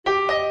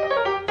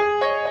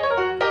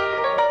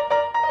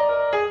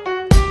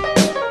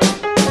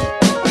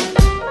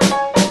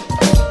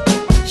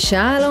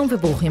שלום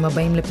וברוכים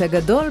הבאים לפה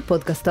גדול,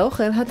 פודקאסט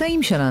האוכל,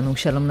 הטעים שלנו.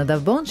 שלום נדב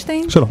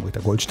בורנשטיין. שלום ריטה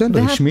גולדשטיין,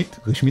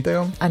 רשמית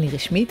היום. אני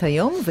רשמית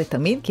היום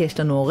ותמיד, כי יש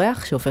לנו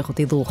אורח שהופך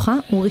אותי דרוכה,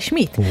 הוא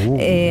רשמית.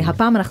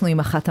 הפעם אנחנו עם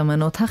אחת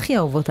המנות הכי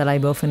אהובות עליי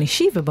באופן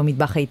אישי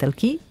ובמטבח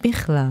האיטלקי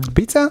בכלל.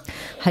 פיצה?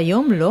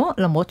 היום לא,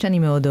 למרות שאני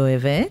מאוד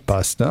אוהבת.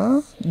 פסטה?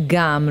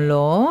 גם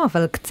לא,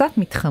 אבל קצת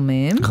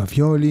מתחמם.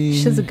 רביולי.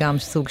 שזה גם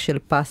סוג של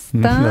פסטה.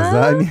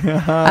 לזניה.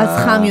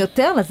 אז חם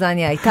יותר,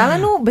 לזניה הייתה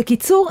לנו.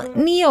 בקיצור,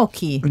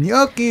 ניוקי.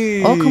 ניוקי.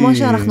 או כמו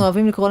שאנחנו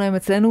אוהבים לקרוא להם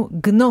אצלנו,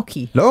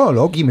 גנוקי. לא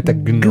הוגים את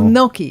הגנו.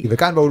 גנוקי.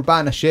 וכאן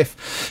באולפן השף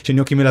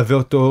שניוקי מלווה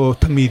אותו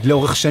תמיד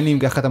לאורך שנים,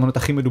 כאחת המנות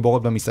הכי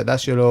מדוברות במסעדה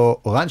שלו,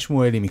 רן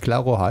שמואלי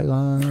מקלרו. היי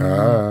רן.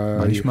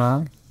 מה נשמע?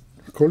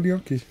 הכל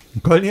ניוקי.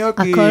 הכל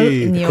ניוקי.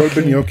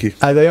 הכל בניוקי.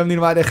 אז היום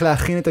נלמד איך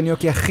להכין את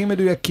הניוקי הכי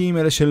מדויקים,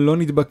 אלה שלא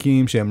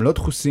נדבקים, שהם לא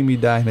דחוסים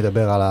מדי,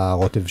 מדבר על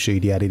הרוטב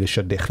שאידיאלי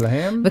לשדך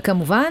להם.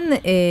 וכמובן,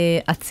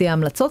 אציע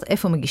המלצות,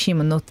 איפה מגישים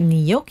מנות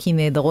ניוקי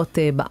נהדרות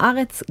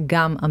בארץ,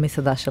 גם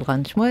המסעדה של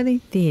רן שמואלי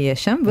תהיה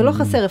שם, ולא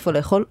חסר איפה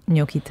לאכול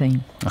ניוקי טעים.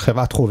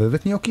 החברה, את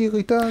חובבת ניוקי,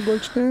 ריטה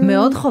גולדשטיין?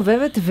 מאוד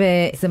חובבת,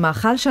 וזה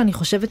מאכל שאני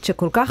חושבת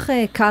שכל כך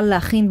קל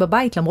להכין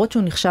בבית, למרות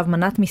שהוא נחשב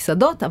מנת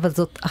מסעדות, אבל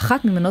זאת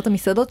אחת ממנות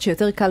המסעדות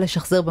שיותר קל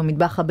לשחזר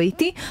במטבח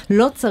הביתי,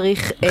 לא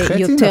צריך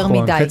יותר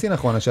מדי. חצי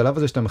נכון, השלב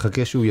הזה שאתה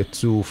מחכה שהוא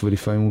יצוף,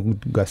 ולפעמים הוא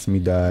גס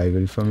מדי,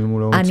 ולפעמים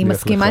הוא לא מצליח לך. אני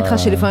מסכימה איתך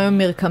שלפעמים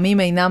מרקמים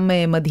אינם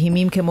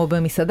מדהימים כמו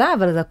במסעדה,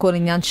 אבל זה הכל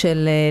עניין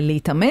של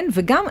להתאמן,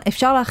 וגם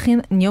אפשר להכין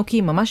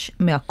ניוקי ממש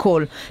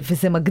מהכל,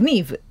 וזה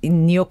מגניב.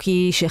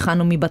 ניוקי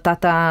שהכנו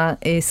מבטטה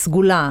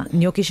סגולה,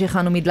 ניוקי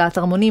שהכנו מדלעת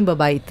הרמונים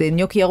בבית,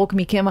 ניוקי ירוק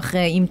מקמח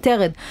עם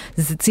תרד,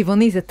 זה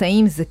צבעוני, זה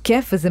טעים, זה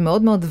כיף, וזה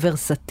מאוד מאוד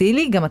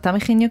ורסטילי. גם אתה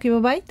מכין ניוקי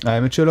בבית?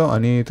 האמת שלא,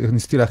 אני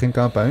ניסיתי להכין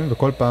כמה פעמים,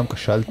 וכל פעם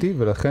כשלתי,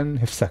 ולכן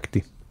הפסקתי.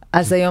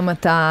 אז היום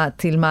אתה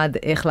תלמד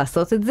איך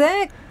לעשות את זה,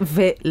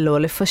 ולא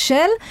לפשל.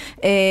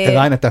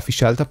 רן, אתה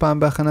פישלת פעם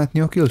בהכנת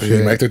ניוקי?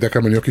 אם היית יודע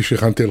כמה ניוקי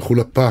שהכנתי הלכו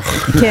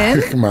לפח. כן?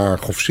 מה,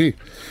 חופשי.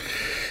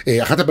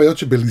 אחת הבעיות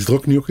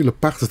שבלזרוק ניוקי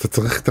לפח, זה אתה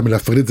צריך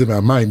להפריד את זה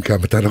מהמים, כי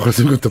אתה לא יכול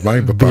לשים גם את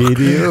המים בפח.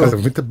 בדיוק. אז אתה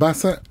מבין את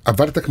הבאסה,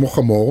 עבדת כמו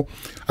חמור,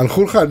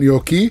 הלכו לך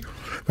הניוקי,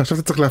 ועכשיו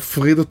אתה צריך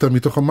להפריד אותם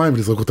מתוך המים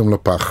ולזרוק אותם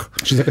לפח.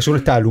 שזה קשור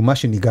לתעלומה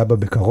שניגע בה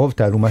בקרוב,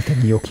 תעלומת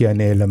הניוקי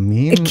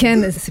הנעלמים. כן,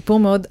 זה סיפור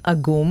מאוד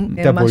עגום,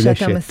 מה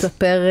שאתה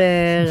מספר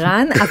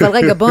רן, אבל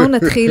רגע, בואו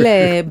נתחיל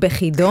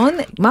בחידון.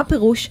 מה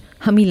פירוש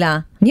המילה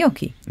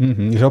ניוקי?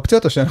 יש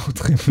אופציות או שאנחנו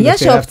צריכים?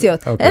 יש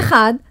אופציות. 1,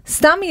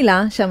 סתם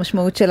מילה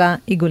שהמשמעות שלה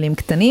עיגולים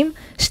קטנים.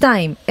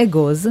 2,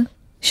 אגוז.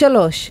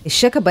 3,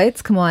 שקע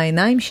בעץ כמו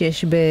העיניים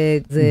שיש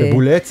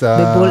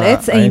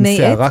בבולעץ, עין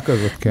שערה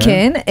כזאת, כן.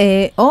 כן,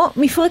 או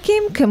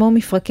מפרקים כמו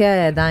מפרקי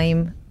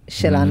הידיים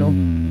שלנו.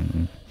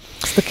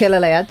 תסתכל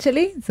על היד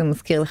שלי, זה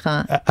מזכיר לך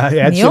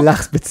היד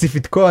שלך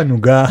ספציפית כה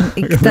ענוגה,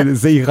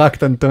 זה עירה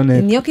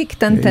קטנטונת. ניוקי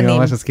קטנטנים. היא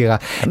ממש מזכירה.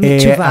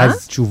 תשובה?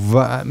 אז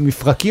תשובה,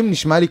 מפרקים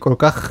נשמע לי כל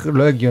כך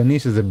לא הגיוני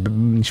שזה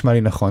נשמע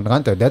לי נכון.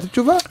 רן, אתה יודע את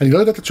התשובה? אני לא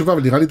יודע את התשובה,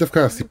 אבל נראה לי דווקא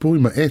הסיפור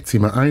עם העץ,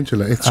 עם העין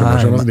של העץ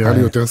שם, זה נראה לי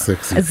יותר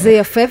סקסי. זה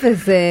יפה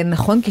וזה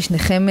נכון, כי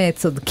שניכם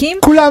צודקים.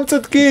 כולם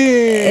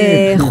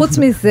צודקים! חוץ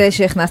מזה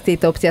שהכנסתי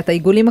את האופציית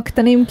העיגולים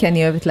הקטנים, כי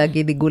אני אוהבת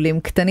להגיד עיגולים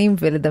קטנים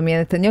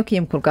ולדמיין את הניוקי,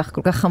 הם כל כך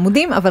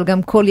חמודים, אבל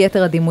גם כל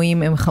יתר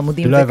הדימויים הם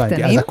חמודים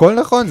וקטנים. אז הכל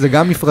נכון? זה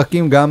גם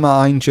מפרקים, גם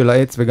העין של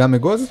העץ וגם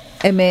אגוז?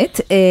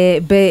 אמת.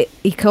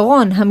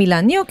 בעיקרון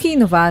המילה ניוקי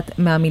נובעת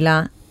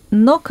מהמילה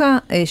נוקה,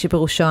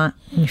 שפירושה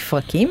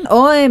מפרקים,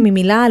 או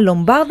ממילה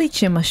לומברדית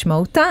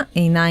שמשמעותה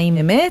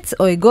עיניים מעץ,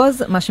 או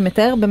אגוז, מה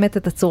שמתאר באמת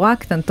את הצורה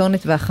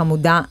הקטנטונת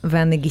והחמודה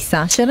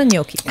והנגיסה של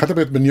הניוקי. אחת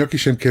הבעיות בניוקי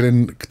שהם כאלה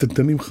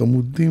קטנטנים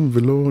חמודים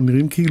ולא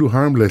נראים כאילו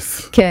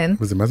harmless. כן.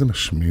 וזה מה זה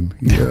משמין?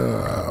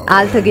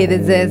 אל תגיד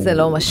את זה, זה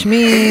לא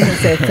משמין,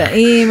 זה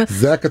טעים.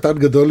 זה הקטן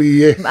גדול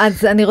יהיה.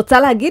 אז אני רוצה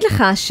להגיד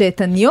לך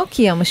שאת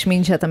הניוקי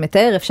המשמין שאתה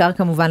מתאר אפשר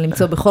כמובן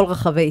למצוא בכל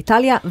רחבי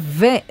איטליה,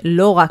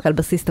 ולא רק על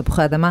בסיס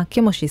תפוחי אדמה,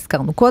 כמו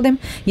שהזכרנו קודם.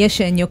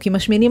 יש ניוקי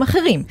משמינים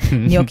אחרים.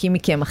 ניוקי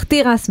מקמח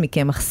תירס,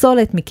 מקמח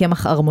סולת,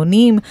 מקמח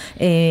ארמונים,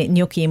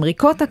 ניוקי עם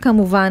ריקוטה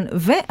כמובן,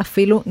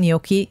 ואפילו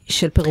ניוקי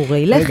של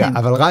פירורי לחם. רגע,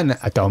 אבל רן,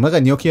 אתה אומר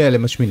הניוקי האלה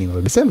משמינים,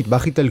 אבל בסדר,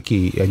 מטבח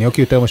איטלקי,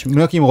 הניוקי יותר משמין,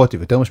 ניוקי עם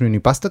רוטב, יותר משמין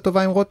מפסטה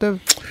טובה עם רוטב?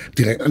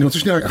 תראה, אני רוצה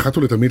שנייה אחת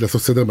ולתמיד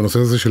לעשות סדר בנושא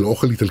הזה של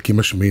אוכל איטלקי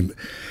משמין.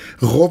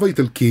 רוב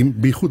האיטלקים,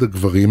 בייחוד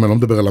הגברים, אני לא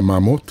מדבר על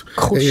המאמות.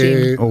 כחושים.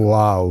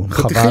 וואו,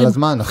 חבל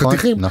הזמן, נכון?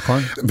 נכון.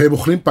 והם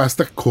אוכלים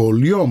פסטה כל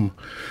יום.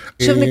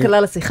 עכשיו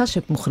נקלה לשיחה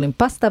שמוכלים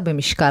פסטה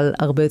במשקל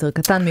הרבה יותר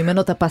קטן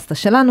ממנות הפסטה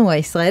שלנו,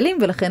 הישראלים,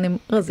 ולכן הם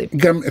רזים.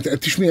 גם,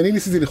 תשמעי, אני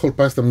ניסיתי לאכול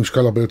פסטה במשקל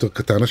הרבה יותר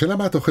קטן, השאלה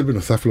מה אתה אוכל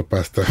בנוסף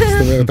לפסטה?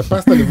 זאת אומרת,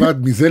 הפסטה לבד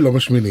מזה לא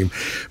משמינים.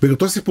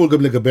 ואותו סיפור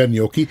גם לגבי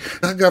הניוקי.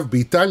 אגב,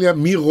 באיטליה,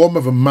 מרומא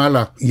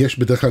ומעלה יש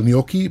בדרך כלל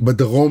ניוקי,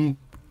 בדרום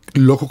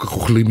לא כל כך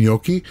אוכלים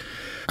ניוקי.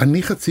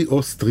 אני חצי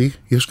אוסטרי,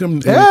 יש גם...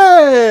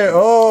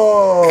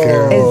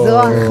 איזו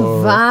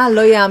אחווה,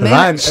 לא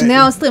יאמן. שני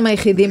האוסטרים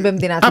היחידים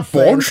במדינת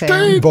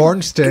ישראל.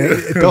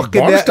 בורנשטיין. תוך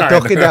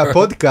כדי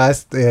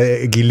הפודקאסט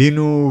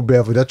גילינו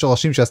בעבודת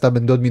שורשים שעשתה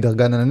בן דוד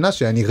מדרגה נננה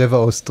שאני רבע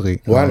אוסטרי.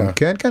 וואלה.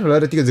 כן, לא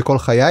ידעתי את זה כל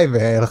חיי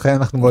ולכן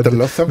אנחנו מאוד אתה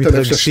לא שמת לב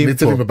מתרגשים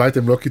שהשניצלים פה. בבית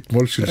הם לא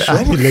כתמול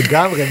שלשום?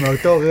 לגמרי,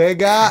 מאותו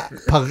רגע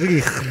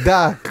פריך,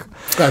 דק.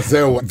 אז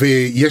זהו,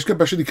 ויש גם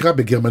מה שנקרא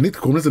בגרמנית,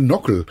 קוראים לזה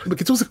נוקל.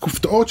 בקיצור זה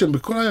כופתאות שהן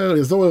בכל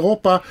האזור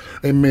אירופה,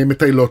 הן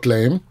מטיילות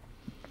להם.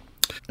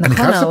 אני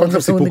חייב לספר לכם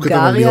סיפור קטן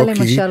על הונגריה ניוקי.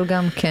 למשל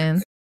גם כן.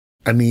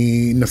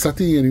 אני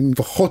נסעתי,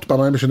 לפחות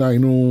פעמיים בשנה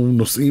היינו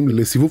נוסעים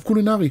לסיבוב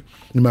קולינרי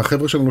עם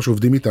החבר'ה שלנו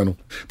שעובדים איתנו.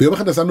 ביום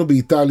אחד נסענו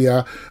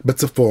באיטליה,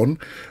 בצפון,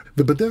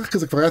 ובדרך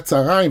כזה כבר היה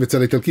צהריים, אצל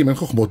האיטלקים אין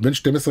חוכמות, בין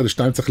 12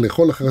 ל-2 צריך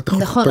לאכול, אחרת אתה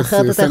נכון, חופש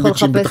אחרת אתה יכול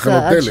סנדוויצ'ים לחפש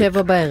בתחנות עד דלק.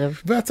 7 בערב.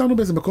 ועצרנו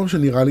באיזה מקום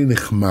שנראה לי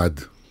נחמד.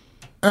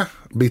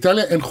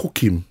 באיטליה אין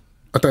חוקים.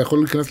 אתה יכול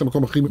להיכנס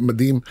למקום הכי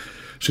מדהים,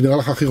 שנראה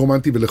לך הכי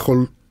רומנטי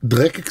ולאכול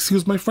דרק,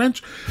 excuse my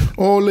French,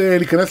 או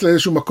להיכנס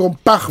לאיזשהו מקום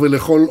פח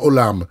ולאכול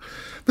עולם.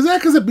 וזה היה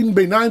כזה בין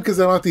ביניים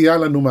כזה, אמרתי,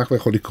 יאללה, נו, מה כבר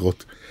יכול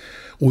לקרות?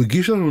 הוא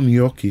הגיש לנו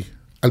ניוקי,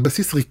 על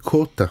בסיס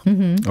ריקוטה,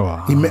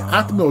 עם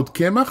מעט מאוד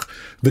קמח,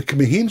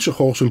 וכמהין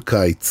שחור של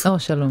קיץ.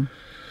 שלום.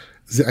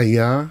 זה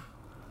היה,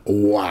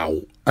 וואו.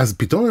 אז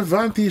פתאום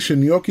הבנתי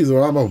שניוקי זה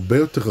עולם הרבה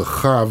יותר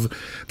רחב,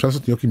 אפשר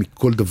לעשות ניוקי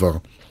מכל דבר.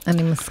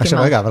 אני מסכימה. עכשיו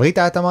רגע, אבל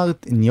ריטה, את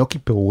אמרת ניוקי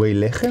פירורי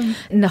לחם?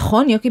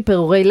 נכון, ניוקי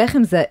פירורי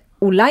לחם זה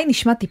אולי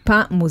נשמע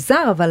טיפה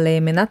מוזר, אבל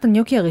מנת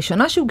הניוקי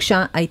הראשונה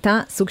שהוגשה הייתה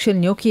סוג של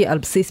ניוקי על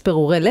בסיס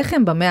פירורי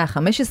לחם במאה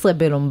ה-15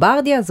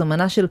 בלומברדיה, זו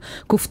מנה של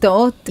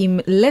כופתאות עם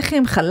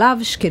לחם, חלב,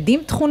 שקדים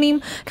תכונים,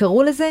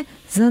 קראו לזה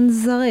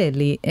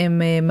זנזרלי.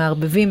 הם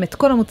מערבבים את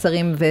כל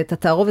המוצרים ואת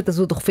התערובת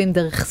הזו דוחפים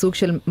דרך סוג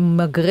של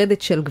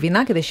מגרדת של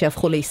גבינה כדי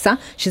שיהפכו לעיסה,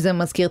 שזה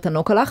מזכיר את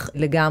הנוקלח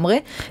לגמרי.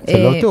 זה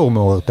לא תיאור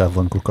מעורר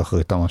תאבון כל כך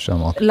ריטה מה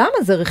שאמרת. למה?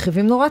 זה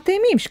רכיבים נורא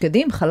טעימים,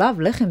 שקדים,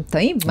 חלב, לחם,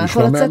 טעים. מה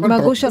יכול לצאת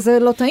מהגוש הזה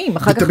לא טעים?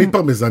 ותמיד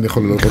פרמזן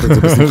יכול לראות את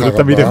זה בשמחה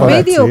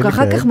רבה. בדיוק,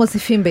 אחר כך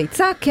מוסיפים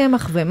ביצה,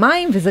 קמח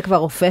ומים, וזה כבר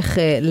הופך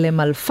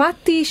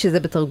למלפתי, שזה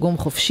בתרגום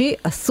חופשי,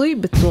 עשוי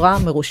בצורה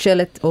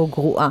מרושלת או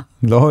גרועה.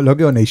 לא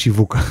גאוני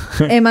שיווק.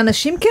 הם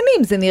אנשים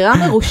כנים, זה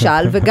נראה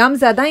מרושל, וגם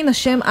זה עדיין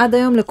השם עד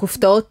היום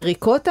לכופתאות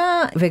ריקוטה,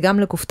 וגם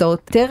לכופתאות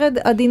תרד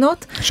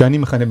עדינות. שאני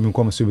מכנה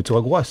במקום עשוי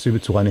בצורה גרועה, עשוי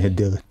בצורה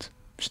נהדרת.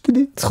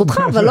 שתדעי.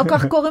 זכותך, אבל לא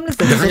כך קוראים לזה.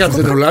 דרך אגב,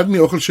 זה נולד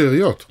מאוכל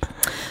שאריות.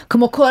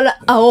 כמו כל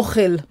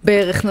האוכל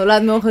בערך,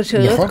 נולד מאוכל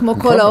שאריות, כמו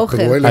כל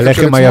האוכל.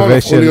 הלחם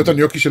היבש יכול להיות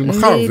הניוקי של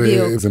מחר,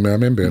 וזה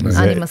מהמם בעיניי.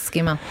 אני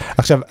מסכימה.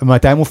 עכשיו,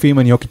 מתי מופיעים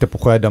הניוקי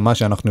תפוחי אדמה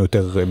שאנחנו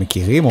יותר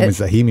מכירים או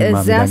מזהים עם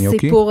המילה ניוקי? זה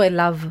הסיפור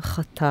אליו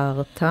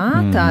חתרת,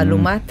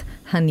 תעלומת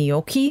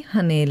הניוקי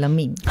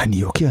הנעלמים.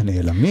 הניוקי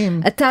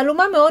הנעלמים?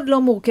 התעלומה מאוד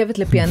לא מורכבת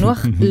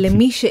לפענוח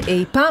למי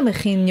שאי פעם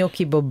הכין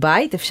ניוקי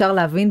בבית, אפשר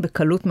להבין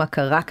בקלות מה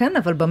קרה כאן,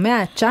 אבל במאה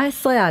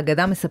ה-19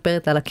 האגדה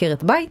מספרת על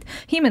עקרת בית,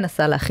 היא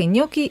מנסה להכין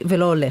ניוקי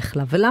ולא הולך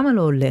לה. ולמה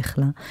לא הולך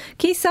לה?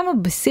 כי היא שמה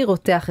בסיר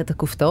רותח את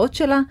הכופתאות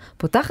שלה,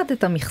 פותחת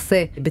את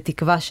המכסה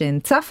בתקווה שהן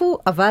צפו,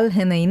 אבל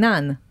הן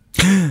אינן.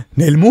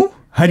 נעלמו?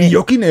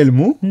 הניוקי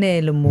נעלמו?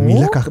 נעלמו. מי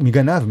לקח? מי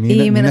גנב? מי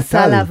נטל? היא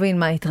מנסה להבין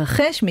מה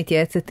התרחש,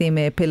 מתייעצת עם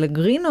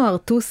פלגרינו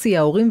ארטוסי,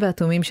 ההורים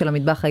והתומים של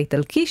המטבח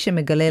האיטלקי,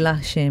 שמגלה לה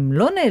שהם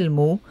לא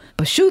נעלמו,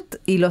 פשוט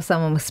היא לא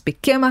שמה מספיק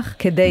קמח,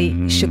 כדי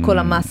שכל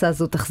המסה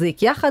הזו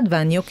תחזיק יחד,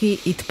 והניוקי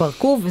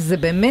יתפרקו, וזה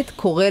באמת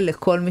קורה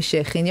לכל מי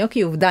שהכין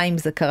ניוקי. עובדה, אם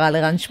זה קרה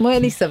לרן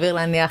שמואלי, סביר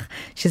להניח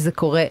שזה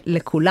קורה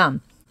לכולם.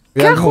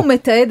 כך הוא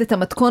מתעד את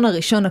המתכון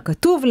הראשון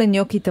הכתוב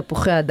לניוקי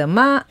תפוחי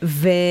אדמה,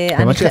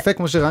 מה שיפה,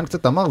 כמו שרן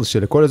קצת אמר, זה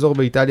שלכל אזור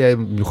באיטליה,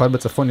 במיוחד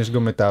בצפון, יש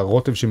גם את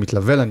הרוטב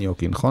שמתלווה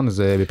לניוקי, נכון?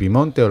 זה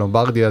בפימונטה או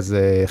לומברדיה,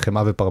 זה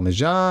חמה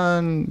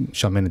ופרמז'ן,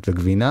 שמנת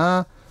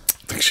וגבינה.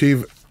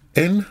 תקשיב,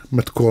 אין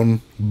מתכון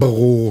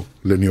ברור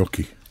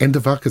לניוקי. אין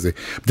דבר כזה.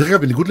 בדרך כלל,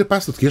 בניגוד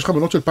לפסטות, כי יש לך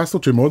מנות של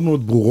פסטות שהן מאוד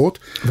מאוד ברורות,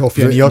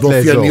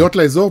 ואופייניות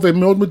לאזור, והן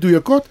מאוד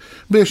מדויקות,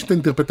 ויש את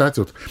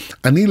האינטרפטציות.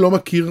 אני לא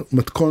מכיר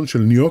מתכון של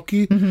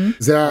ניוקי,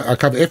 זה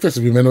הקו 0,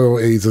 וממנו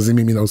זזים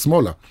ימינה או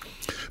שמאלה.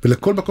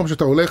 ולכל מקום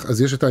שאתה הולך,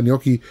 אז יש את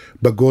הניוקי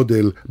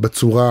בגודל,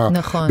 בצורה,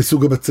 נכון.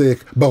 בסוג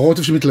הבצק,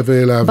 ברוטב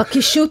שמתלווה אליו.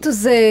 בקישוט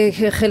הזה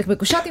חלק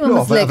מקושט עם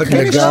המזלג. אבל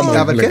כן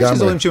יש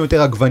אזורים שהם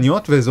יותר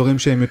עגבניות, ואזורים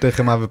שהם יותר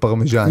חמה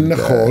ופרמיז'ן.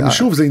 נכון,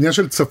 שוב, זה עניין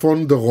של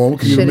צפון דרום,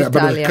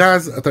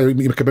 במרכז אתה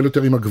מקבל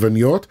יותר עם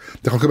עגבניות,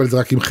 אתה יכול לקבל את זה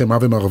רק עם חמה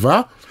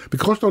ומרווה,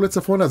 וככל שאתה עולה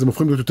צפונה, אז הם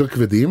הופכים להיות יותר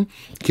כבדים,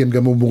 כי הם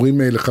גם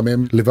אמורים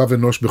לחמם לבב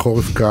אנוש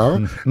בחורף קר.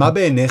 מה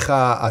בעיניך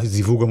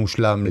הזיווג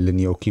המושלם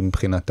לניוקי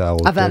מבחינת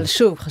הרוטב? אבל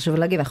שוב, חשוב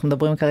להגיד, אנחנו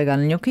מדברים כרגע על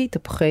ניוקי,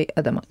 תפוחי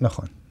אדמה.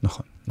 נכון.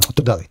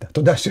 תודה ריטה,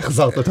 תודה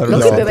שהחזרת אותנו.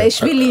 לא,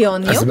 יש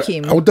מיליון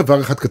ניוקים. עוד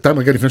דבר אחד קטן,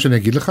 רגע לפני שאני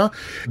אגיד לך,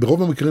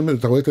 ברוב המקרים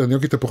אתה רואה את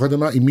הניוקי תפוחי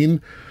אדמה עם מין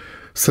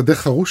שדה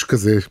חרוש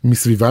כזה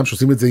מסביבם,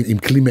 שעושים את זה עם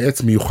כלי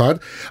מעץ מיוחד.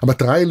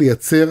 המטרה היא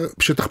לייצר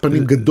שטח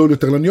פנים גדול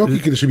יותר לניוקי,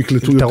 כדי שהם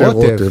יקלטו יותר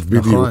רוטב.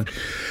 בדיוק.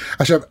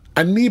 עכשיו,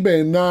 אני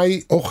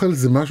בעיניי, אוכל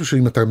זה משהו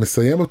שאם אתה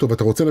מסיים אותו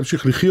ואתה רוצה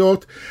להמשיך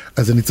לחיות,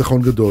 אז זה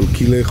ניצחון גדול.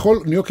 כי לאכול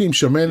ניוקי עם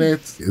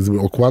שמנת,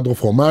 או קוואדרו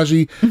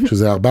פרומאז'י,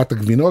 שזה 4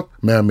 הגבינות,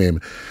 מהמם.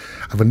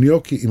 אבל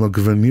ניוקי עם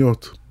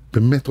עגבניות,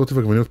 באמת רוטב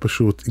עגבניות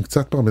פשוט, עם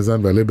קצת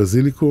פרמזן ועלי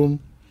בזיליקום,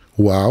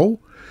 וואו.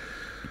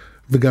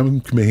 וגם עם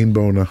כמהין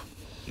בעונה.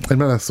 אין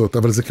מה לעשות,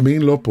 אבל זה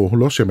כמהין לא פה,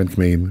 לא שמן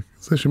כמהין.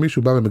 זה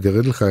שמישהו בא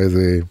ומגרד לך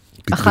איזה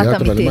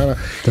פטריית, אבל למעלה,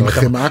 עם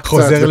חמאה קצת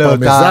ופרמזן. חוזר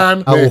לאותה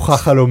ארוחה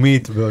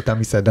חלומית באותה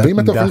מסעדה. ואם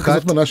אתה אוכל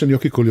כזאת מנה של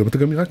ניוקי כל יום, אתה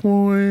גם נראה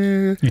כמו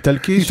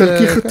איטלקי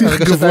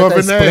חתיך גבוה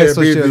ונאה.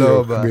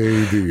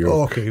 בדיוק.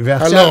 אוקיי,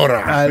 ועכשיו...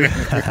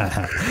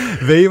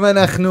 ואם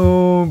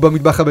אנחנו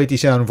במטבח הביתי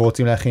שלנו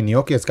ורוצים להכין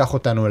ניוקי, אז קח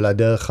אותנו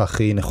לדרך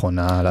הכי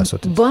נכונה לעשות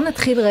את זה. בוא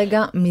נתחיל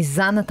רגע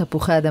מזן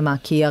התפוחי אדמה,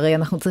 כי הרי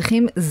אנחנו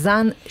צריכים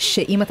זן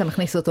שאם אתה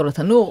מכניס אותו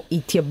לתנור,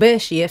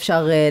 יתייבש, יהיה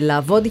אפשר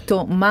לעבוד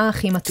איתו, מה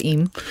הכי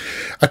מתאים?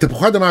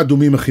 התפוחי אדמה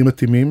האדומים הכי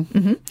מתאימים.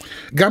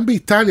 גם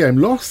באיטליה הם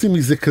לא עושים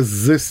מזה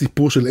כזה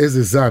סיפור של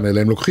איזה זן,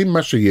 אלא הם לוקחים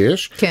מה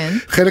שיש. כן.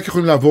 חלק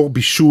יכולים לעבור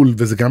בישול,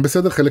 וזה גם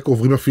בסדר, חלק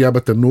עוברים אפייה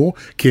בתנור,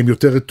 כי הם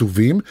יותר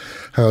רטובים.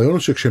 הרעיון הוא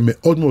שכשהם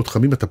מאוד מאוד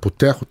חמים, אתה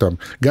פותח אותם,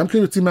 גם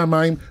כשהם יוצאים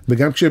מהמים,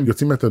 וגם כשהם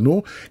יוצאים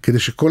מהתנור, כדי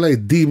שכל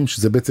העדים,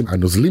 שזה בעצם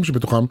הנוזלים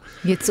שבתוכם,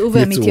 יצאו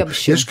והם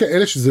יתייבשו. יש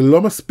כאלה שזה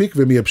לא מספיק,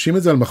 והם מייבשים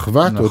את זה על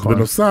מחבת, עוד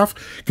בנוסף,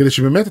 כדי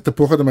שבאמת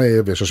התפוח אדמה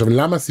יבש. עכשיו,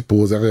 למה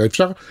הסיפור הזה? הרי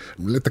אפשר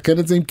לתקן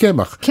את זה עם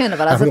קמח. כן,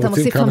 אבל אז אתה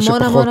מוסיף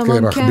המון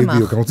קמח.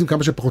 בדיוק, אנחנו רוצים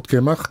כמה שפחות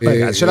קמח.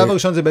 השלב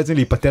הראשון זה בעצם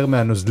להיפטר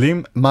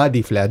מהנוזלים, מה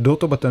עדיף,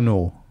 להדות או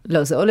בתנור?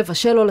 לא, זה או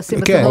לבשל או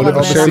לשים כן, בתנור. או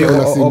לבשל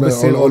או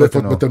בסיר או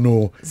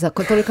בתנור. זה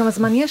הכל תלוי כמה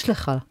זמן יש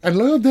לך. אני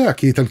לא יודע,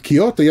 כי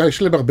איטלקיות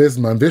יש להם הרבה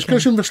זמן, ויש כאלה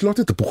שמבשלות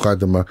את תפוחי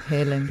אדמה.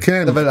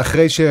 כן. אבל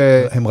אחרי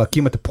שהם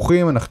רכים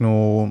התפוחים,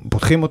 אנחנו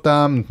פותחים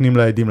אותם, נותנים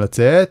לעדים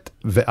לצאת,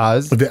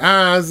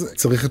 ואז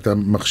צריך את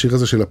המכשיר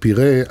הזה של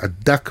הפירה,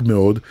 הדק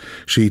מאוד,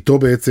 שאיתו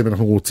בעצם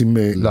אנחנו רוצים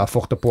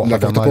להפוך תפוח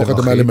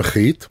אדמה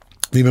למחית.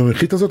 ועם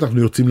המחית הזאת אנחנו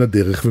יוצאים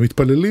לדרך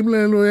ומתפללים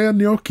לאלוהי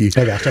הניוקי.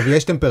 רגע, עכשיו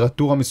יש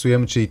טמפרטורה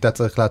מסוימת שאיתה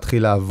צריך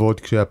להתחיל לעבוד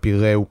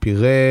כשהפירה הוא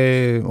פירה,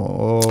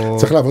 או...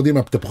 צריך לעבוד עם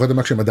התפוחי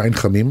אדמה כשהם עדיין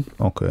חמים.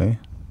 אוקיי.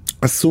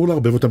 אסור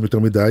לערבב אותם יותר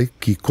מדי,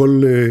 כי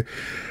כל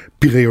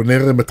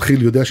פיריונר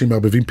מתחיל, יודע שאם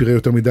מערבבים פירה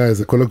יותר מדי,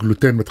 אז כל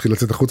הגלוטן מתחיל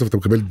לצאת החוצה ואתה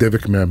מקבל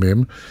דבק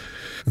מהמם.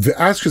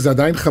 ואז כשזה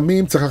עדיין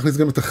חמים, צריך להכניס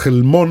גם את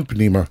החלמון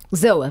פנימה.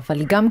 זהו,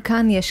 אבל גם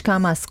כאן יש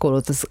כמה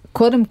אסכולות. אז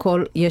קודם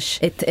כל,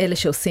 יש את אלה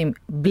שעושים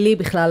בלי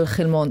בכלל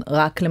חלמון,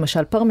 רק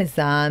למשל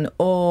פרמזן,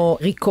 או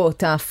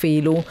ריקוטה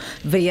אפילו,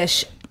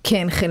 ויש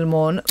כן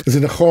חלמון. זה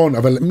נכון,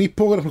 אבל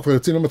מפה אנחנו כבר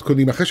יוצאים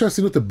למתכונים. אחרי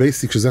שעשינו את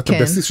הבייסיק, שזה את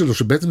הבסיס שלו,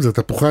 שבעצם זה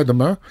תפוחי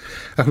אדמה,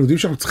 אנחנו יודעים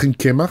שאנחנו צריכים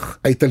קמח.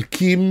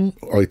 האיטלקים,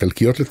 או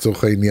האיטלקיות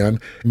לצורך העניין,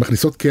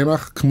 מכניסות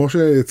קמח כמו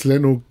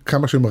שאצלנו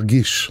כמה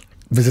שמרגיש.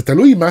 וזה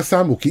תלוי מה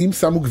שמו, כי אם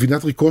שמו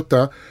גבינת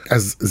ריקוטה,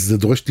 אז זה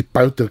דורש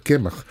טיפה יותר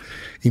קמח.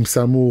 אם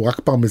שמו רק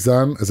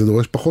פרמזן, אז זה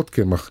דורש פחות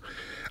קמח.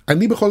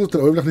 אני בכל זאת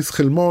אוהב להכניס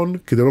חלמון,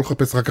 כדי לא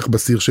לחפש רק כך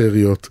בסיר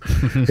שאריות,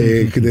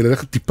 כדי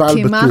ללכת טיפה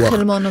על בטוח. כי מה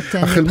החלמון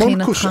נותן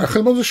מבחינתך?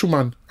 החלמון זה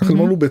שומן,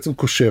 החלמון הוא בעצם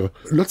כושר.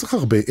 לא צריך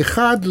הרבה,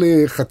 1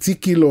 לחצי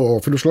קילו, או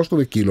אפילו 3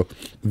 קילו.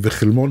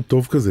 וחלמון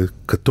טוב כזה,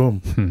 כתום,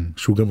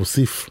 שהוא גם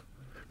מוסיף.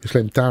 יש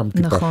להם טעם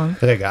טיפה. נכון.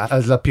 רגע,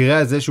 אז לפירה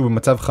הזה שהוא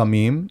במצב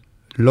חמים,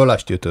 לא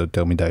להשתי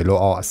יותר מדי,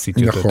 לא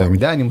עשיתי יותר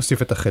מדי, אני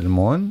מוסיף את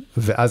החלמון,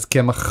 ואז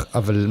קמח,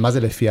 אבל מה זה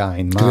לפי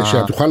העין? כדי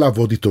שתוכל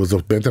לעבוד איתו,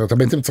 אתה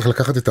בעצם צריך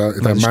לקחת את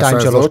המסה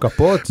הזאת,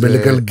 כפות,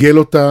 ולגלגל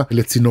אותה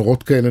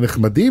לצינורות כאלה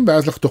נחמדים,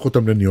 ואז לחתוך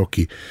אותם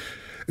לניוקי.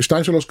 2-3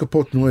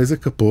 כפות, נו איזה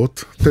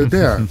כפות, אתה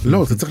יודע,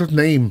 לא, זה צריך להיות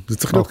נעים, זה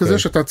צריך להיות כזה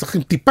שאתה צריך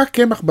עם טיפה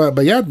קמח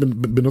ביד,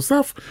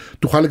 בנוסף,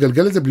 תוכל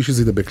לגלגל את זה בלי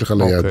שזה ידבק לך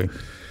ליד.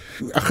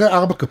 אחרי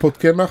 4 כפות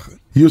קמח,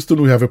 Houston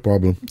we have a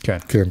problem. כן.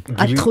 כן.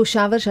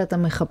 התחושה אבל שאתה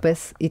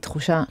מחפש היא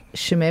תחושה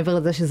שמעבר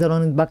לזה שזה לא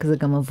נדבק זה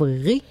גם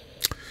אוורירי?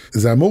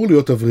 זה אמור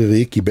להיות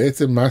אוורירי, כי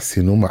בעצם מה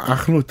עשינו?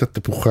 מעכנו את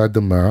התפוחי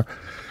אדמה,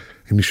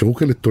 הם נשארו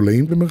כאלה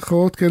תולעים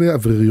במרכאות כאלה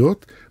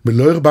אווריריות,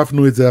 ולא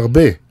הרבבנו את זה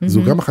הרבה.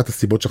 זו גם אחת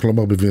הסיבות שאנחנו לא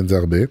מרבבים את זה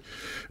הרבה.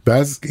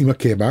 ואז עם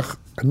הקמח,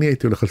 אני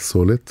הייתי הולך על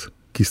סולת,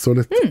 כי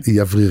סולת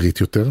היא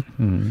אוורירית יותר.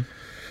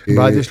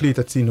 ואז יש לי את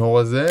הצינור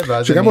הזה,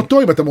 שגם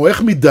אותו, אם אתה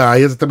מועך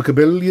מדי, אז אתה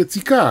מקבל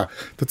יציקה.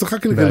 אתה צריך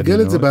רק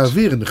לגלגל את זה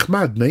באוויר,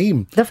 נחמד,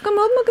 נעים. דווקא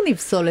מאוד מגניב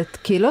סולת,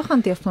 כי לא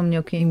הכנתי אף פעם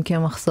ניוקי עם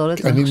קמח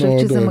סולת, אני חושבת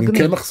שזה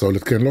מגניב. עם קמח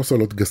סולת, כן, לא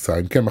סולת גסה,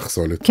 עם קמח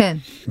סולת. כן.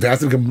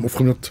 ואז הם גם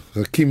הופכים להיות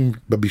רכים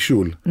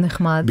בבישול.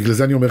 נחמד. בגלל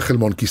זה אני אומר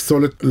חלמון, כי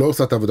סולת לא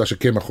עושה את העבודה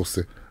שקמח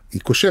עושה.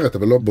 היא קושרת,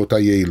 אבל לא באותה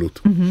יעילות.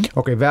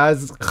 אוקיי,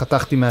 ואז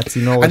חתכתי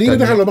מהצינור. אני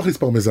בדרך כלל לא מכניס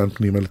פרמזן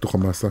פנימה לתוך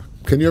המסה,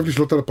 כי אני אוהב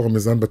לשלוט על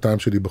הפרמזן בטעם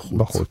שלי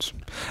בחוץ.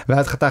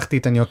 ואז חתכתי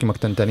את הניוקים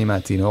הקטנטנים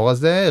מהצינור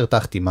הזה,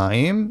 הרתחתי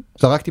מים,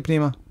 זרקתי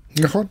פנימה.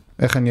 נכון.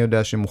 איך אני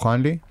יודע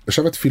שמוכן לי?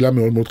 עכשיו התפילה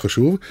מאוד מאוד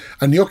חשוב.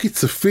 הניוקי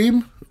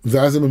צפים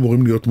ואז הם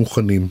אמורים להיות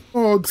מוכנים.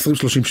 עוד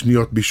 20-30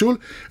 שניות בישול,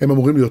 הם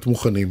אמורים להיות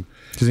מוכנים.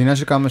 שזה עניין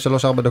של כמה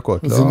 3-4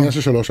 דקות, לא? זה עניין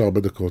של 3-4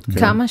 דקות, כן.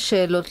 כמה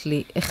שאלות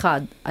לי.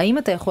 אחד, האם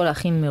אתה יכול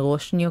להכין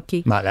מראש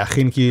ניוקי? מה,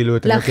 להכין כאילו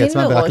את הניוקי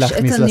עצמם ורק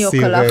להכניס הניוק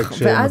לסיר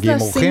ואז כשמגיעים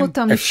לשים אורחים?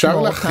 אותם,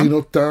 אפשר להכין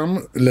אותם,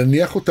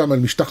 להניח אותם על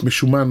משטח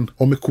משומן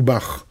או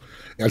מקובח,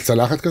 על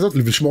צלחת כזאת,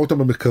 ולשמור אותם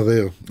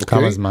במקרר.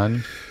 כמה זמן?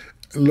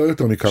 לא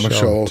יותר מכמה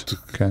שעות.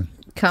 כן.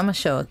 כמה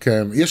שעות.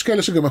 כן, יש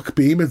כאלה שגם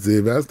מקפיאים את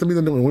זה, ואז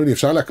תמיד אומרים לי,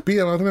 אפשר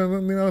להקפיא?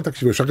 אמרתי,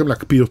 תקשיב, אפשר גם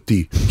להקפיא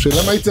אותי.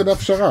 שאלה מה יצא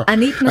בהפשרה?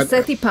 אני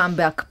התנסיתי פעם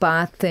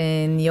בהקפאת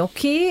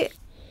ניוקי,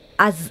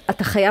 אז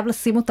אתה חייב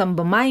לשים אותם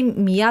במים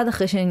מיד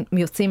אחרי שהם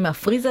יוצאים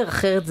מהפריזר,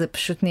 אחרת זה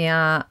פשוט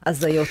נהיה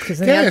הזיות, כי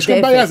זה נהיה דבק. כן, יש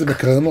גם בעיה, זה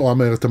מקרר נורא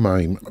מהר את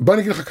המים. בוא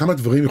אני אגיד לך כמה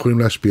דברים יכולים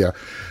להשפיע.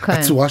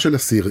 הצורה של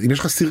הסיר, אם יש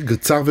לך סיר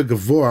קצר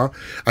וגבוה,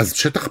 אז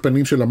שטח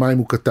פנים של המים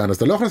הוא קטן, אז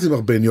אתה לא יכול לשים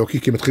הרבה ניוקי,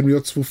 כי הם מתחילים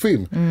להיות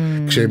צפופים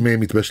כשהם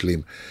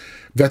מתבשלים.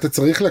 ואתה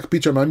צריך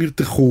להקפיד שהמים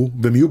ירתחו,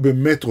 והם יהיו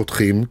באמת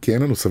רותחים, כי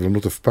אין לנו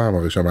סבלנות אף פעם,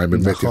 הרי שהמים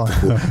באמת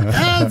ירתחו.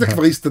 זה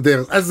כבר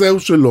יסתדר, אז זהו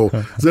שלא.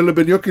 זה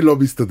בניוקי לא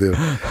מסתדר.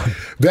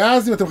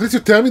 ואז אם אתה מכניס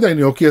יותר מדי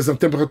ניוקי, אז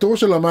הטמפרטורה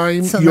של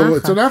המים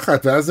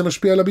צונחת, ואז זה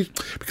משפיע על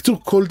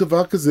בקיצור, כל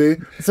דבר כזה.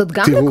 זאת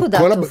גם נקודה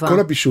טובה. כל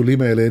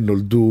הבישולים האלה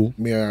נולדו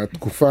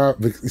מהתקופה,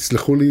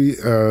 ויסלחו לי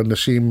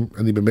נשים,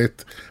 אני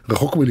באמת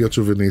רחוק מלהיות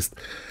שוביניסט,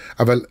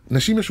 אבל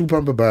נשים ישבו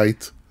פעם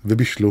בבית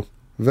ובישלו,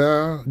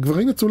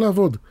 והגברים יצאו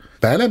לעבוד.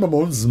 והיה להם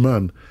המון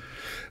זמן.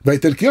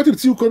 והאיטלקיות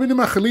המציאו כל מיני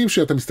מאכלים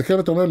שאתה מסתכל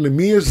ואתה אומר,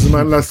 למי יש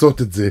זמן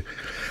לעשות את זה?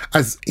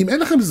 אז אם אין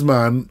לכם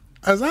זמן,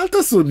 אז אל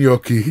תעשו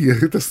ניוקי,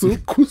 תעשו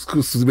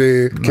קוסקוס.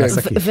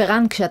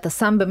 ורן, כשאתה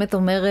שם באמת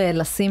אומר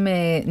לשים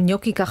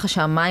ניוקי ככה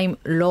שהמים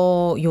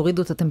לא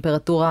יורידו את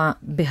הטמפרטורה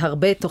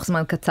בהרבה תוך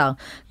זמן קצר,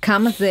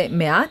 כמה זה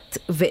מעט,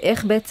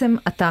 ואיך בעצם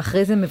אתה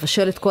אחרי זה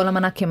מבשל את כל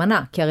המנה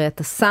כמנה? כי הרי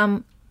אתה שם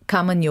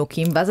כמה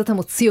ניוקים, ואז אתה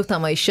מוציא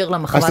אותם הישר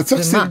למחבת. אז אתה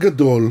צריך סיר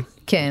גדול,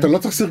 כן. אתה לא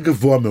צריך סיר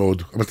גבוה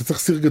מאוד, אבל אתה צריך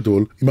סיר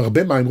גדול, עם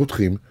הרבה מים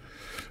רותחים,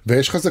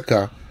 ויש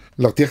חזקה,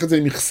 להרתיח את זה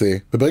עם מכסה,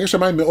 וברגע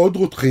שהמים מאוד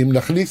רותחים,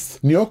 להכניס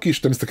ניוקי,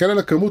 שאתה מסתכל על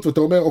הכמות,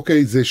 ואתה אומר,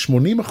 אוקיי, זה 80%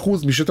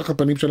 משטח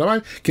הפנים של המים,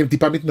 כי הם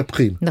טיפה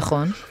מתנפחים.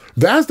 נכון.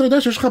 ואז אתה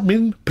יודע שיש לך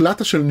מין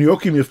פלטה של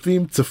ניוקים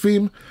יפים,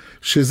 צפים,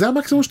 שזה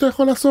המקסימום שאתה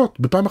יכול לעשות,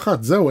 בפעם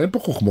אחת, זהו, אין פה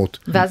חוכמות.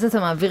 ואז אתה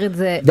מעביר את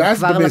זה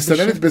ואז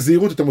במסננת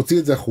בזהירות אתה מוציא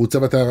את זה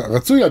החוצה, ואתה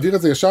רצוי להעביר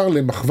את זה ישר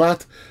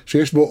למחבת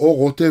שיש בו או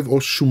רוטב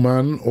או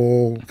שומן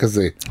או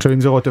כזה. עכשיו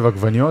אם זה רוטב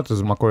עגבניות,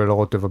 אז מה כולל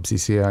הרוטב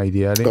הבסיסי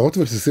האידיאלי?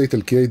 הרוטב הבסיסי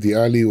האיטלקי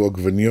האידיאלי הוא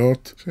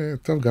עגבניות,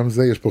 טוב, גם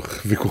זה יש פה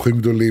ויכוחים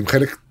גדולים,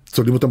 חלק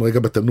צולים אותם רגע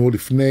בתנור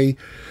לפני,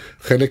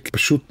 חלק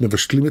פשוט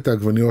מבשלים את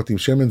העגבניות עם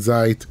שמן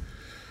זית,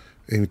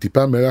 עם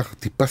טיפה מלח,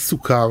 טיפה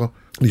סוכר,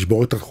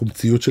 לשבור את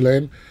החומציות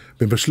שלהם,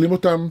 מבשלים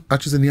אותם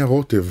עד שזה נהיה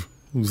רוטב.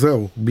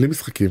 זהו, בלי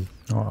משחקים.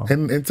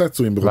 אין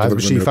צעצועים ברוטב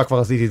עגבניות. ואז בשאיפה כבר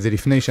עשיתי את זה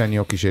לפני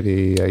שהניוקי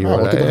שלי היו על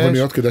האש. רוטב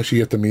עגבניות כדאי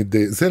שיהיה תמיד,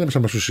 זה למשל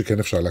משהו שכן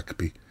אפשר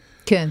להקפיא.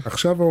 כן.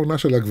 עכשיו העונה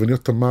של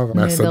העגבניות תמר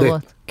מהשדה.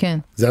 כן.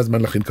 זה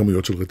הזמן להכין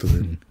כמויות של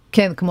רטבים.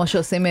 כן, כמו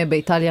שעושים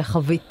באיטליה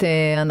חבית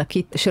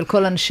ענקית של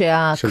כל אנשי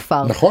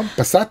הכפר. נכון,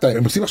 פסטה,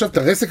 הם עושים עכשיו את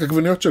הרסק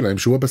עגבניות שלהם,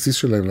 שהוא הבסיס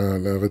שלהם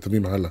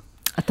לרטבים הלאה.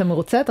 אתה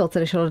מרוצה? אתה רוצה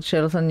לשאול עוד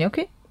שאלות על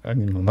ניוקי?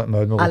 אני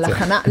מאוד מרוצה. על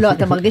הכנה, לא,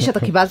 אתה מרגיש שאתה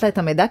קיבלת את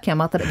המידע, כי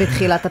אמרת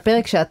בתחילת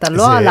הפרק שאתה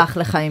לא הלך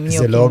לך עם ניוקי.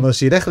 זה לא אומר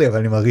שילך לי, אבל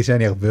אני מרגיש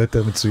שאני הרבה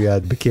יותר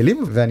מצויד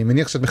בכלים, ואני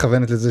מניח שאת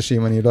מכוונת לזה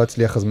שאם אני לא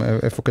אצליח, אז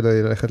איפה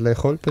כדאי ללכת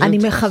לאכול? אני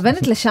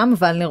מכוונת לשם,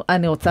 אבל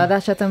אני רוצה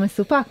לדעת שאתה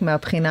מסופק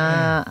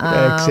מהבחינה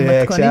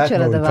המתכונית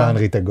של הדבר. כשרן באולפן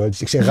ריטה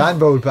גולדשטיין, כשרן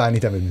באולפן אני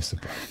תמיד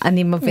מסופק.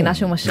 אני מבינה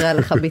שהוא משרה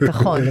לך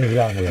ביטחון.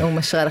 הוא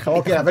משרה לך ביטחון.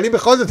 אוקיי, אבל אם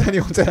בכל זאת אני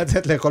רוצה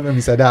לצאת לאכול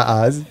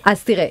במסעדה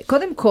אז תראה,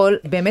 קודם כל,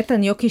 באמת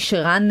הניוקי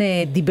שרן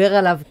דיבר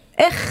עליו,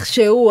 איך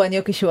שהוא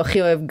הניוקי שהוא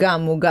הכי אוהב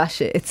גם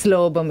מוגש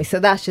אצלו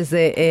במסעדה,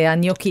 שזה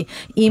הניוקי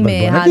עם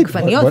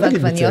העגבניות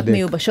והעגבניות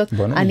מיובשות.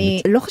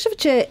 אני לא חושבת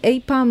שאי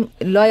פעם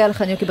לא היה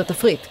לך ניוקי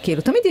בתפריט,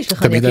 כאילו תמיד יש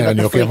לך ניוקי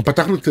בתפריט. אנחנו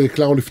פתחנו את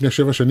קלארו לפני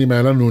 7 שנים,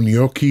 היה לנו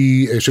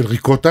ניוקי של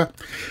ריקוטה,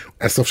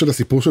 הסוף של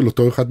הסיפור של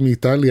אותו אחד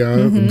מאיטליה,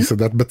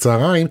 מסעדת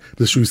בצהריים,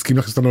 זה שהוא הסכים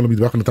להכניס אותנו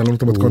למטבח ונתן לנו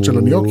את המתכון של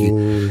הניוקי,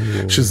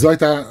 שזו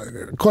הייתה,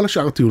 כל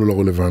השאר הטיול לא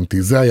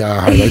רלוונטי, זה היה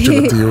ההיילייט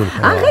של הטיול.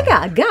 רגע,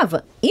 אגב,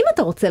 אם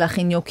אתה רוצה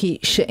להכין ניוקי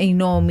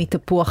שאינו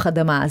מתפוח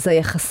אדמה, אז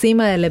היחסים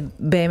האלה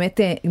באמת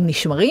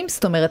נשמרים?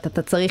 זאת אומרת,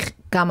 אתה צריך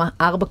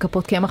 4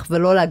 כפות קמח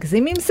ולא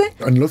להגזים עם זה?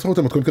 אני לא זוכר את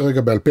המתכון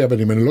כרגע בעל פה,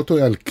 אבל אם אני לא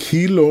טועה על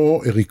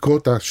קילו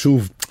ריקוטה,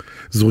 שוב,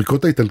 זו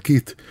ריקוטה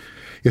איטלקית,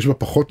 יש בה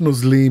פחות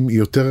נוזלים, היא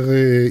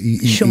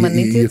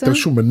יותר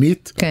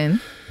שומנית. כן.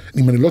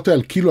 אם אני לא טועה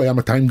על קילו היה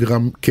 200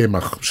 גרם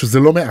קמח, שזה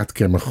לא מעט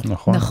קמח.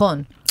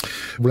 נכון.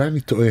 אולי אני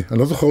טועה, אני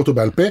לא זוכר אותו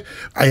בעל פה,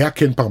 היה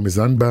כן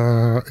פרמזן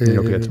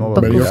בניוקי עצמו,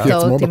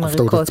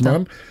 בכפתאות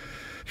עצמן.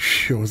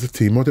 איזה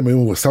טעימות הם היו,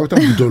 הוא עשה אותם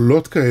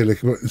גדולות כאלה,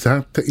 זה היה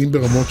טעים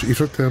ברמות שאי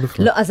אפשר לתאר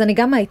בכלל. לא, אז אני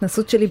גם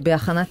ההתנסות שלי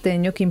בהכנת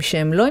ניוקים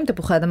שהם לא עם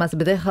תפוחי אדמה, זה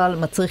בדרך כלל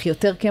מצריך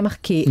יותר קמח,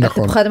 כי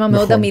התפוחי אדמה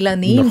מאוד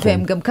עמילניים,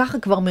 והם גם ככה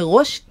כבר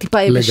מראש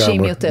טיפה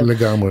יבשים יותר.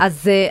 לגמרי.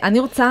 אז אני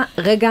רוצה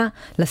רגע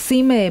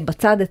לשים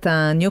בצד את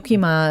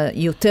הניוקים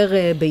היותר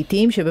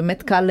ביתיים,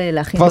 שבאמת קל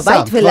להכין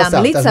בבית,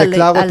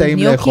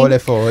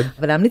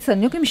 ולהמליץ על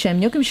ניוקים שהם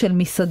ניוקים של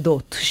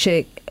מסעדות,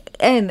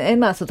 אין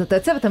מה לעשות, אתה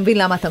יוצא ואתה מבין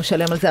למה אתה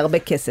משלם על זה הרבה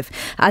כסף.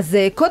 אז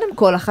קודם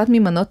כל, אחת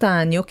ממנות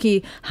הניוקי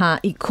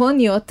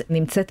האיקוניות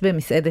נמצאת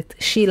במסעדת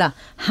שילה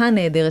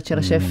הנהדרת של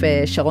השף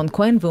שרון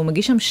כהן, והוא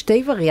מגיש שם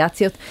שתי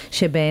וריאציות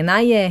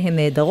שבעיניי הן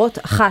נהדרות,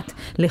 אחת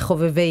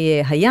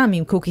לחובבי הים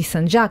עם קוקי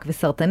סנג'ק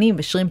וסרטנים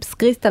ושרימפס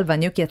קריסטל,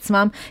 והניוקי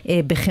עצמם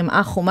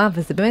בחמאה חומה,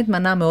 וזה באמת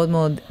מנה מאוד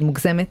מאוד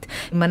מוגזמת.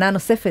 מנה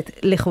נוספת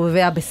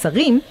לחובבי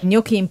הבשרים,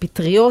 ניוקי עם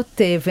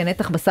פטריות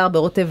ונתח בשר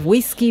ברוטב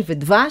וויסקי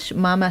ודבש,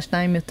 מה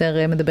מהשניים יותר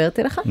מדברת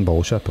אליך?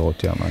 ברור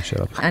שהפירות ים, מה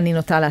השאלה? אני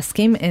נוטה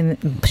להסכים,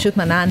 פשוט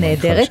מנה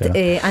נהדרת.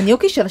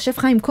 הניוקי של השף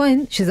חיים כהן,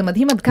 שזה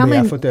מדהים עד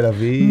כמה ביפו תל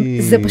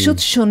אביב. זה פשוט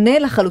שונה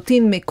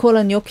לחלוטין מכל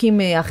הניוקים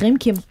האחרים,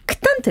 כי הם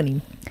קטנטנים.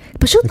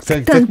 פשוט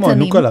קטנטנים. קצת כמו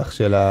הנוקלח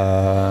של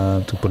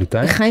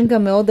הטריפוליטאים. חיים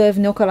גם מאוד אוהב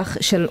נוקלח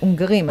של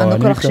הונגרים,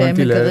 הנוקלח שהם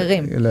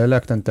מקררים. לאלה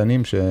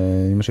הקטנטנים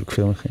שאימא של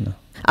כפיר מכינה.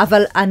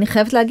 אבל אני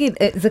חייבת להגיד,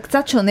 זה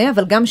קצת שונה,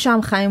 אבל גם שם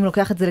חיים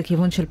לוקח את זה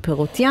לכיוון של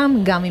פירות ים,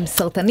 גם עם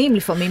סרטנים,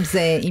 לפעמים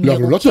זה עם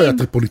ירוקים. לא, לא טועה,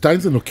 הטריפוליטאים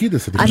זה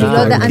נוקידס. אני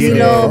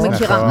לא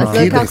מכירה, אז לא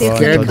הכרתי את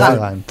זה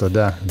נקרא.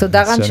 תודה.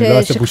 תודה רן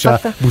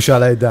שכפת. בושה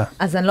לעדה.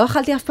 אז אני לא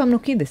אכלתי אף פעם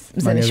נוקידס,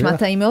 זה נשמע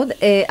טעים מאוד.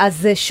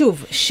 אז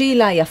שוב,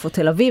 שילה, יפו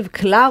תל אביב,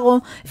 קלארו,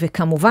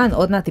 וכמובן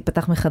עוד מעט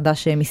תיפתח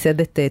מחדש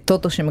מסעדת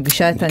טוטו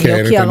שמגישה את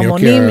הניוקי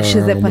הרמונים,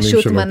 שזה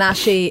פשוט מנה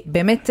שהיא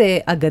באמת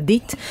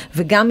אגדית,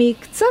 וגם היא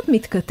קצת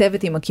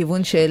מתכתבת עם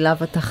הכיוון שאליו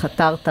אתה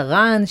חתר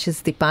טרן,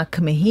 שזה טיפה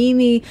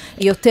כמהיני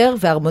יותר,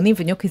 והרמונים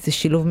וניוקי זה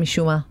שילוב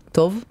משום מה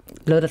טוב,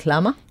 לא יודעת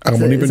למה.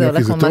 הרמונים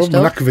וניוקי זה טוב,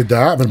 מנה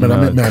כבדה, אבל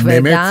מנה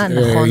מהממת,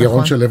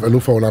 ירון שלב,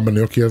 אלוף העולם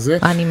בניוקי הזה.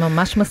 אני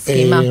ממש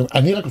מסכימה.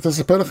 אני רק רוצה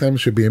לספר לכם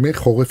שבימי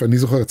חורף, אני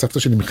זוכר את סבתא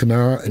שלי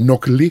מכינה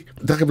נוקלי,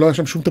 דרך כלל לא היה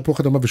שם שום תפוח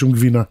אדמה ושום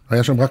גבינה,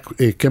 היה שם רק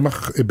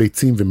קמח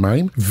ביצים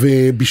ומים,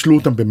 ובישלו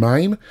אותם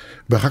במים,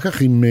 ואחר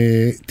כך עם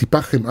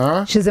טיפה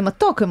חמאה. שזה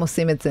מתוק הם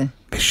עושים את זה.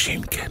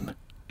 בשינקן.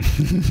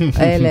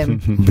 אלם.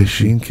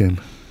 בשינקן.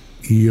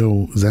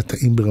 יואו, זה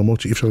הטעים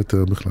ברמות שאי אפשר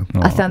לתאר בכלל.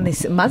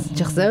 מה זה?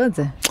 תשחזר את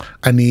זה.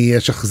 אני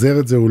אשחזר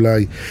את זה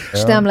אולי.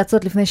 שתי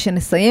המלצות לפני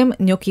שנסיים,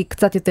 ניוקי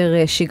קצת יותר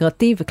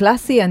שגרתי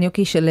וקלאסי,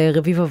 הניוקי של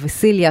רביבה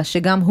וסיליה,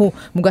 שגם הוא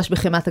מוגש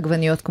בחמת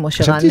עגבניות כמו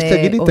שרן אוהב. חשבתי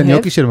שתגידי את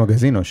הניוקי של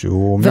מגזינו,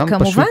 שהוא אומנם פשוט...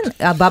 וכמובן,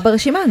 הבא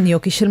ברשימה,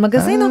 ניוקי של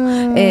מגזינו.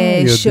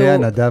 יודע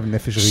נדב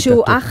נפש ריטתו.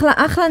 שהוא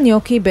אחלה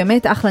ניוקי,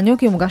 באמת אחלה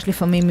ניוקי, הוא מוגש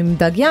לפעמים עם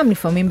דג ים,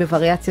 לפעמים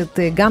בווריאציות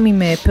גם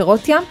עם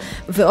פירות ים,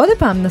 ועוד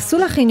פעם, נסו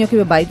להכין ניוקי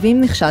בבית, ואם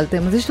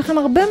נכשלתם, אז יש לכם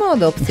הרבה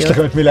מאוד אופציות. יש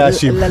לכם את מי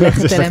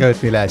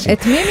להאשים.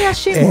 את מי הם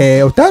יאשימו?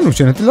 אותנו,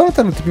 שלא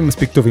נתנו טיפים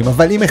מספיק טובים,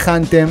 אבל אם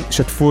הכנתם,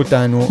 שתפו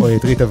אותנו, או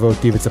את ריטה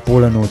ואותי, ותספרו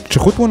לנו,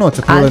 תשלחו תמונות,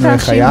 תספרו לנו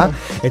איך היה.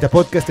 את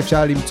הפודקאסט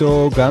אפשר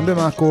למצוא גם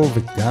במאקו,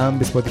 וגם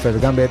בספוטיפיי,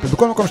 וגם באפל,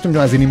 בכל מקום שאתם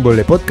מאזינים בו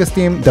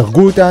לפודקאסטים,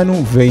 דרגו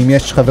אותנו, ואם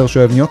יש חבר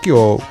שאוהב ניוקי,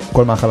 או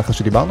כל מאכל אחר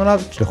שדיברנו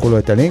עליו, תשלחו לו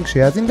את הלינק,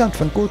 שיאזין גם,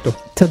 תפנקו אותו.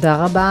 תודה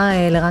רבה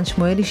לרן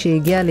שמואלי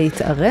שהגיע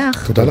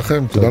להתארח. תודה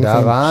לכם. תודה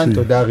רן,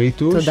 תודה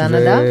ריטוש. תודה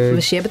נדב,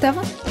 ושיהיה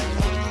בתאווה.